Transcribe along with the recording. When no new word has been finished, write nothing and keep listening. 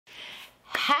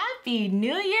Happy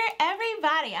New Year,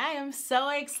 everybody! I am so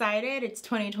excited. It's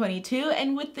 2022,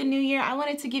 and with the new year, I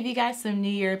wanted to give you guys some New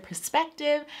Year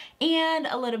perspective and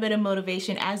a little bit of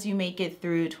motivation as you make it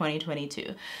through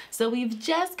 2022. So we've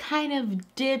just kind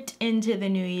of dipped into the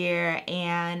new year,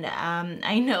 and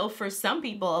I know for some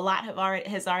people, a lot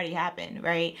has already happened,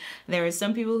 right? There are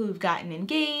some people who've gotten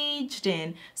engaged,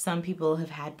 and some people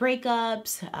have had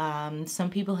breakups, some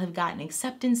people have gotten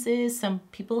acceptances, some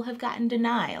people have gotten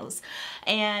denials.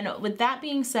 And with that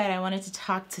being said, I wanted to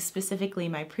talk to specifically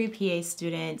my pre-PA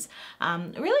students,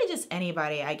 really just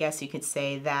anybody, I guess you could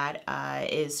say, that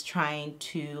is trying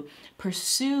to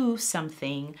pursue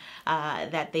something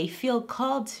that they feel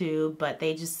called to, but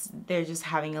they're just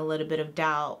having a little bit of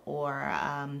doubt or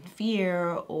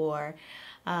fear or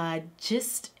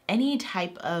just any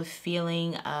type of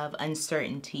feeling of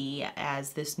uncertainty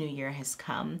as this new year has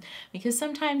come. Because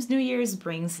sometimes New Year's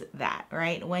brings that,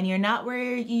 right? When you're not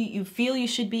where you feel you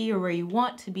should be or where you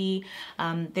want to be,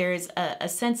 there's a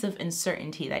sense of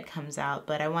uncertainty that comes out.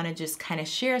 But I want to just kind of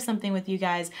share something with you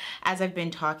guys as I've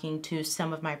been talking to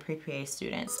some of my pre-PA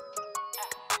students.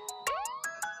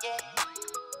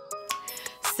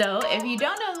 So if you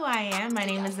don't know who I am, my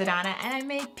name is Adanna and I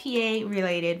make PA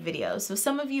related videos. So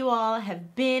some of you all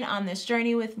have been on this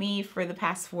journey with me for the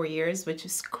past 4 years, which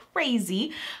is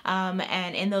crazy.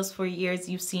 And in those 4 years,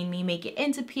 you've seen me make it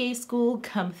into PA school,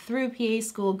 come through PA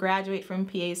school, graduate from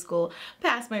PA school,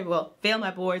 fail my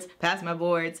boards, pass my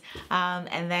boards,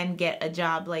 and then get a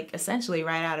job like essentially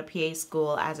right out of PA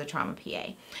school as a trauma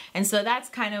PA. And so that's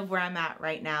kind of where I'm at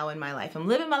right now in my life. I'm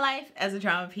living my life as a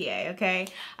trauma PA, okay?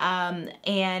 And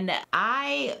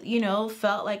I,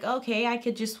 felt like, okay, I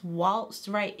could just waltz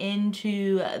right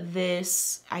into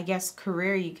this, I guess,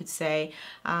 career, you could say,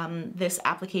 this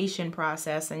application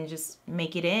process and just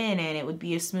make it in, and it would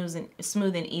be a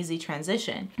smooth and easy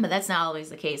transition. But that's not always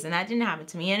the case, and that didn't happen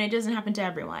to me, and it doesn't happen to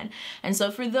everyone. And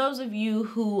so for those of you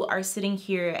who are sitting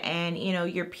here and,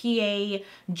 your PA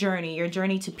journey, your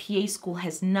journey to PA school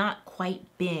has not quite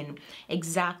been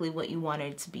exactly what you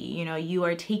wanted it to be. You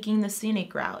are taking the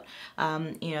scenic route.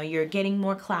 You're getting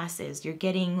more classes, you're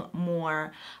getting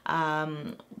more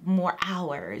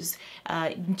hours,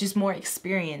 just more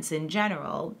experience in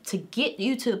general to get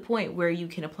you to the point where you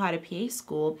can apply to PA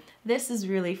school. This is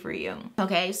really for you.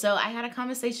 Okay, so I had a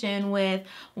conversation with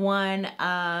one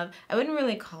of, I wouldn't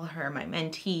really call her my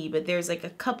mentee, but there's like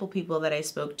a couple people that I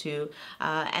spoke to,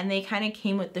 and they kind of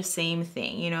came with the same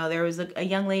thing. There was a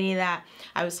young lady that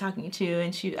I was talking to,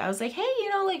 and I was like, hey,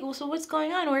 well, so what's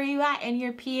going on? Where are you at in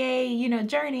your PA,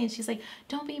 journey? And she's like,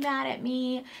 don't be mad at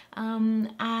me.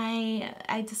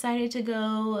 I decided to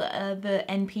go the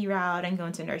NP route and go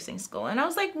into nursing school. And I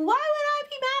was like, why would I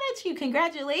be mad at you?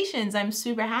 Congratulations. I'm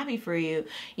super happy for you,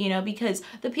 because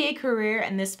the PA career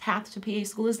and this path to PA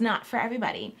school is not for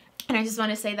everybody. And I just want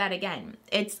to say that again,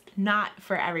 it's not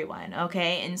for everyone,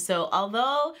 okay? And so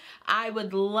although I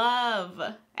would love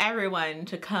everyone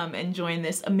to come and join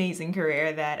this amazing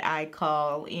career that I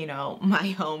call,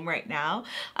 my home right now,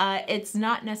 it's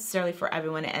not necessarily for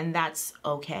everyone, and that's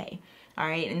okay, all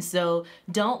right? And so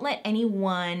don't let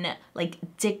anyone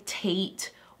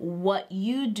dictate what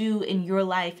you do in your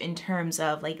life in terms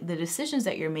of the decisions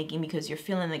that you're making because you're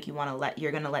feeling like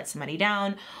you're gonna let somebody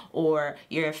down, or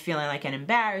you're feeling like an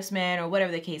embarrassment, or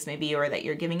whatever the case may be, or that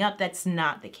you're giving up. That's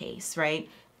not the case, right?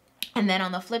 And then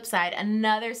on the flip side,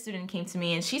 another student came to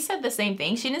me and she said the same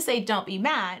thing. She didn't say, don't be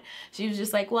mad. She was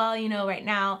just like, well, right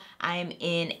now I'm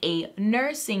in a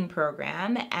nursing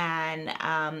program,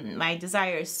 and my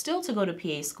desire is still to go to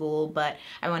PA school, but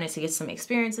I wanted to get some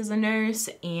experience as a nurse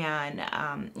and,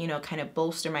 kind of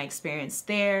bolster my experience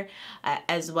there,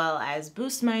 as well as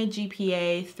boost my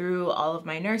GPA through all of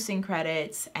my nursing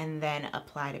credits and then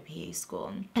apply to PA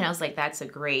school. And I was like, that's a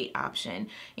great option,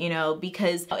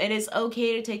 because it is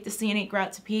okay to take the scenic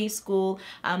route to PA school.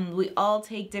 We all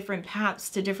take different paths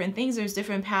to different things. There's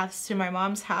different paths to my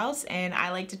mom's house, and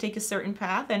I like to take a certain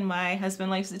path, and my husband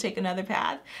likes to take another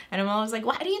path. And I'm always like,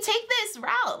 why do you take this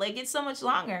route? It's so much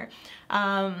longer.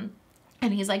 And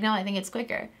he's like, no, I think it's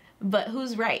quicker. But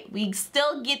who's right? We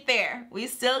still get there. We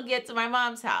still get to my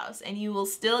mom's house, and you will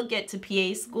still get to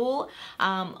PA school.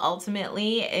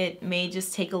 Ultimately, it may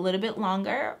just take a little bit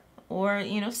longer, or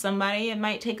somebody, it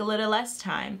might take a little less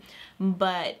time,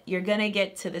 but you're gonna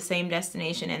get to the same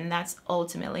destination, and that's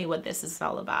ultimately what this is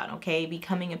all about, okay?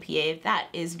 Becoming a PA, if that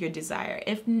is your desire.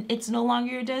 If it's no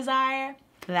longer your desire,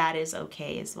 that is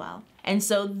okay as well. And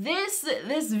so this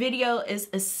video is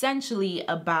essentially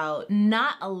about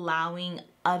not allowing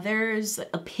others'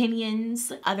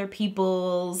 opinions, other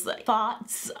people's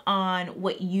thoughts on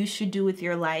what you should do with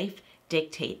your life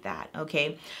dictate that,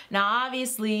 okay? Now,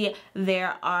 obviously,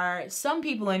 there are some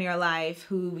people in your life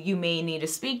who you may need to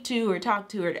speak to or talk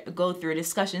to or go through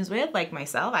discussions with, like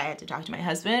myself. I had to talk to my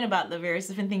husband about the various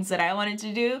different things that I wanted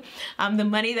to do, the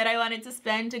money that I wanted to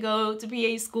spend to go to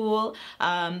PA school,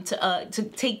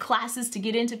 to take classes to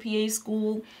get into PA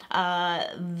school,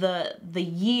 the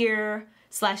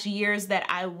years that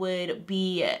I would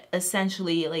be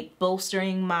essentially like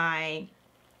bolstering my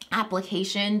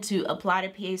application to apply to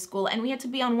PA school, and we had to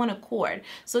be on one accord.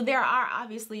 So there are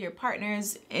obviously your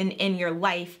partners in your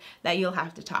life that you'll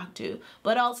have to talk to,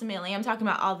 but ultimately I'm talking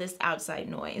about all this outside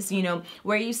noise, you know,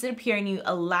 where you sit up here and you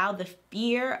allow the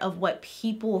fear of what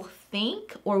people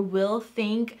think or will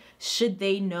think should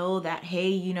they know that, hey,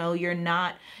 you know, you're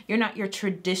not your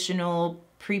traditional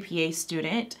pre-PA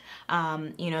student.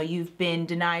 You know, you've been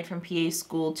denied from PA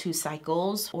school 2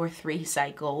 cycles or 3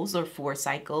 cycles or 4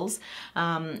 cycles,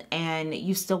 and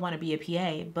you still want to be a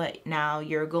PA, but now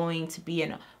you're going to be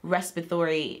a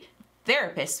respiratory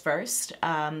therapist first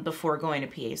before going to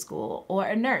PA school, or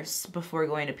a nurse before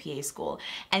going to PA school.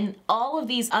 And all of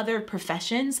these other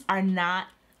professions are not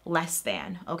less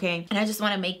than, okay? And I just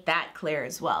want to make that clear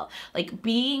as well. Like,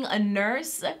 being a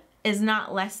nurse is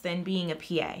not less than being a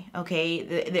PA,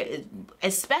 okay?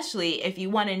 Especially if you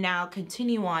want to now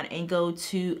continue on and go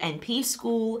to NP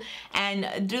school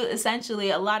and do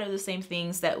essentially a lot of the same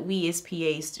things that we as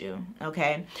PAs do,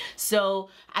 okay? So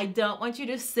I don't want you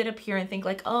to sit up here and think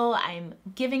like, oh, I'm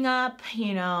giving up,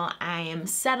 you know, I am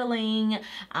settling,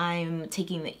 I'm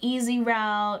taking the easy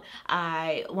route,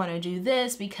 I want to do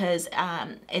this because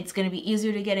it's going to be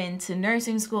easier to get into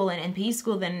nursing school and NP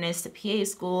school than it is to PA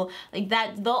school. Like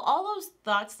that, though, all those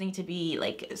thoughts need to be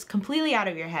like completely out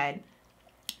of your head,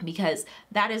 because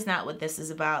that is not what this is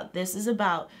about. This is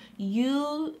about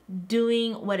you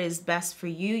doing what is best for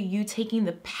you, you taking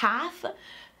the path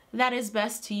that is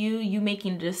best to you, you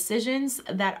making decisions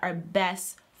that are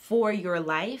best for your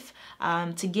life,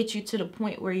 to get you to the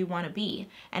point where you want to be.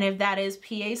 And if that is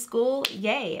PA school,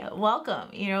 yay, welcome,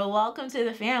 you know, welcome to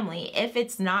the family. If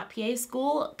it's not PA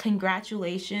school,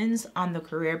 congratulations on the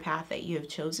career path that you have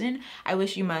chosen. I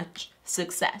wish you much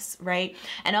success, right?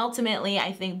 And ultimately,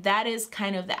 I think that is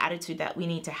kind of the attitude that we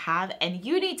need to have, and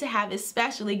you need to have,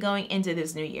 especially going into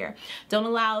this new year. Don't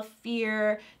allow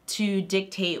fear to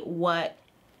dictate what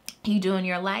you do in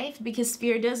your life, because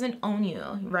fear doesn't own you,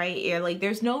 right? You're like,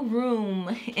 there's no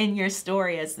room in your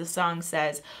story, as the song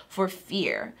says, for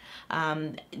fear.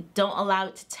 Don't allow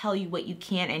it to tell you what you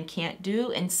can and can't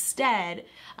do. Instead,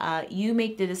 you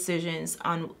make the decisions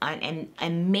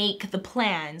and make the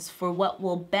plans for what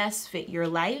will best fit your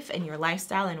life and your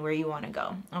lifestyle and where you want to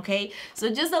go, okay?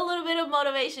 So just a little bit of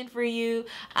motivation for you.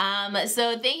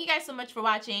 So thank you guys so much for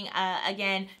watching.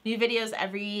 Again, new videos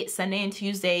every Sunday and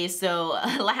Tuesday. So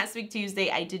last week Tuesday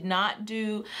I did not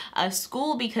do a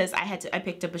school because I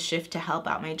picked up a shift to help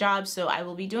out my job. So I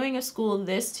will be doing a school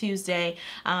this Tuesday.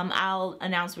 I'll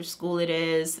announce which school it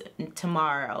is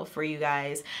tomorrow for you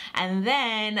guys. And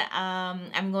then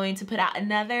I'm going to put out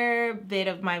another bit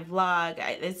of my vlog.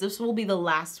 This will be the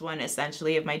last one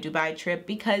essentially of my Dubai trip,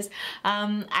 because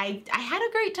I had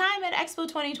a great time at Expo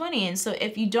 2020. And so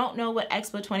if you don't know what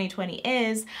Expo 2020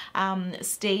 is,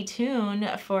 stay tuned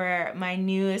for my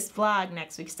newest vlog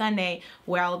next week Sunday,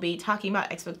 where I'll be talking about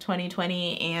Expo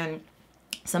 2020 and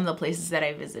some of the places that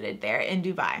I visited there in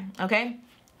Dubai, okay?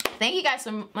 Thank you guys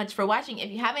so much for watching.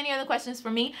 If you have any other questions for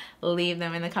me, leave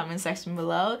them in the comment section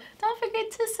below. Don't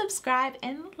forget to subscribe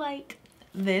and like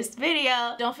this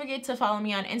video. Don't forget to follow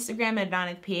me on Instagram at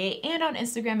AdannaThePA and on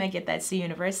Instagram at Get That C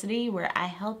University, where I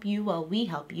help you, well, we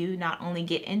help you not only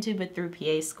get into but through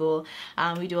PA school.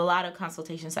 We do a lot of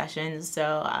consultation sessions,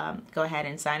 so go ahead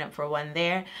and sign up for one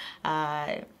there.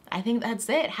 I think that's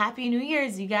it. Happy New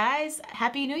Year's, you guys.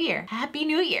 Happy New Year. Happy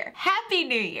New Year. Happy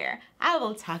New Year. I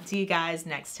will talk to you guys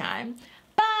next time.